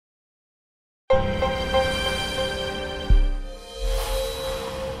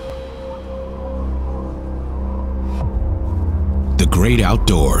great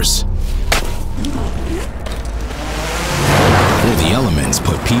outdoors. Where the elements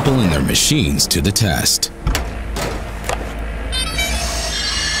put people and their machines to the test.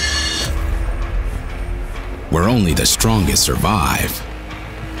 Where only the strongest survive.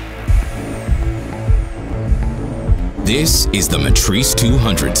 This is the Matrice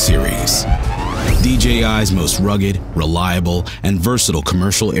 200 series, DJI's most rugged, reliable, and versatile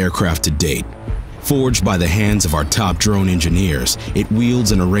commercial aircraft to date. Forged by the hands of our top drone engineers, it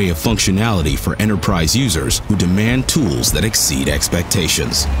wields an array of functionality for enterprise users who demand tools that exceed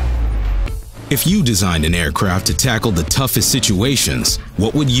expectations. If you designed an aircraft to tackle the toughest situations,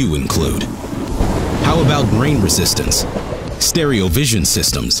 what would you include? How about rain resistance, stereo vision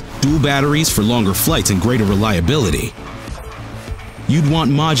systems, dual batteries for longer flights and greater reliability? You'd want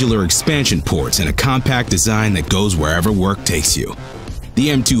modular expansion ports and a compact design that goes wherever work takes you. The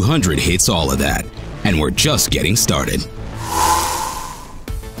M200 hits all of that, and we're just getting started.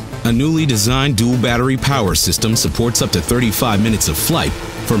 A newly designed dual battery power system supports up to 35 minutes of flight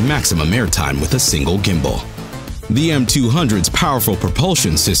for maximum airtime with a single gimbal. The M200's powerful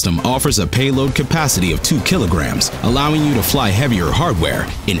propulsion system offers a payload capacity of 2 kilograms, allowing you to fly heavier hardware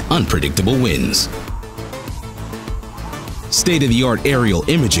in unpredictable winds. State-of-the-art aerial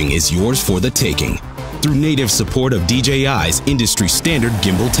imaging is yours for the taking through native support of DJI's industry-standard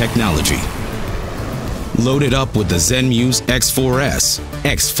gimbal technology. Loaded up with the ZenMuse X4S,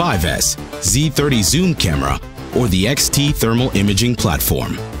 X5S, Z30 zoom camera, or the XT thermal imaging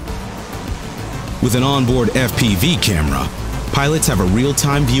platform. With an onboard FPV camera, pilots have a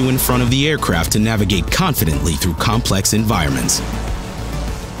real-time view in front of the aircraft to navigate confidently through complex environments.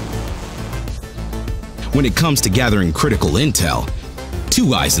 When it comes to gathering critical intel,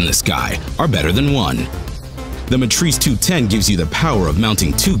 2 eyes in the sky are better than 1. The Matrice 210 gives you the power of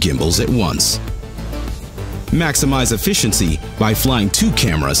mounting 2 gimbals at once. Maximize efficiency by flying 2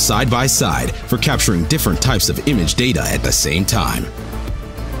 cameras side by side for capturing different types of image data at the same time.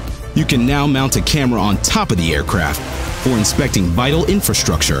 You can now mount a camera on top of the aircraft for inspecting vital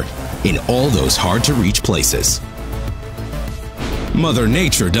infrastructure in all those hard-to-reach places. Mother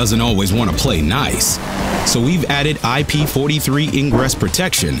Nature doesn't always want to play nice, so we've added IP43 ingress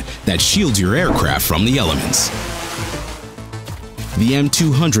protection that shields your aircraft from the elements. The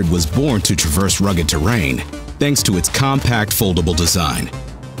M200 was born to traverse rugged terrain thanks to its compact foldable design,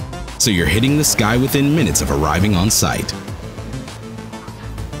 so you're hitting the sky within minutes of arriving on site.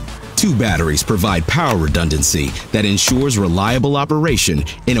 2 batteries provide power redundancy that ensures reliable operation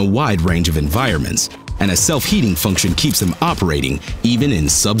in a wide range of environments, and a self-heating function keeps them operating even in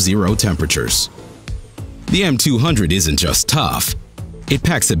sub-zero temperatures. The M200 isn't just tough, it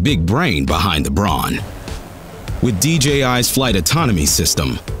packs a big brain behind the brawn. With DJI's flight autonomy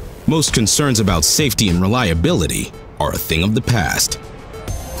system, most concerns about safety and reliability are a thing of the past.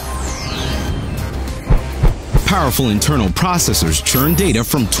 Powerful internal processors churn data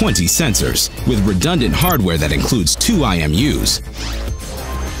from 20 sensors, with redundant hardware that includes 2 IMUs,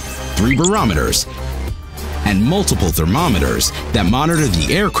 3 barometers, and multiple thermometers that monitor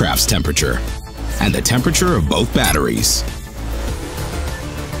the aircraft's temperature and the temperature of both batteries.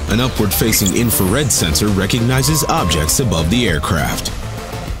 An upward-facing infrared sensor recognizes objects above the aircraft.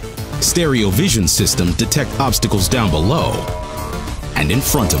 Stereo vision systems detect obstacles down below and in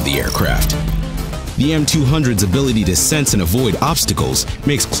front of the aircraft. The M200's ability to sense and avoid obstacles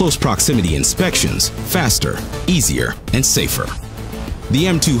makes close proximity inspections faster, easier, and safer. The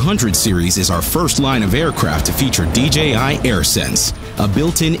M200 series is our first line of aircraft to feature DJI AirSense, a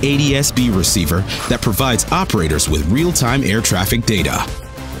built-in ADS-B receiver that provides operators with real-time air traffic data.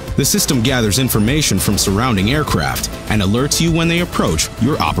 The system gathers information from surrounding aircraft and alerts you when they approach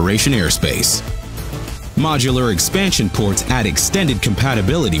your operation airspace. Modular expansion ports add extended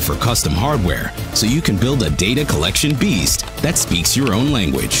compatibility for custom hardware, so you can build a data collection beast that speaks your own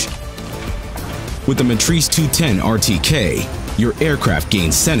language. With the Matrice 210 RTK, your aircraft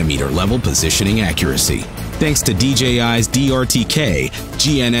gains centimeter-level positioning accuracy, thanks to DJI's DRTK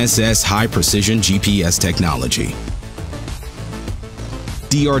GNSS high-precision GPS technology.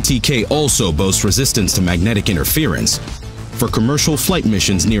 DRTK also boasts resistance to magnetic interference for commercial flight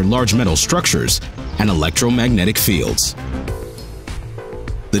missions near large metal structures and electromagnetic fields.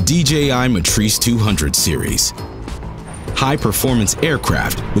 The DJI Matrice 200 series. High-performance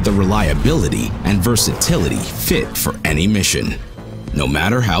aircraft with the reliability and versatility fit for any mission, no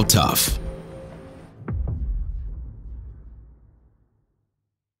matter how tough.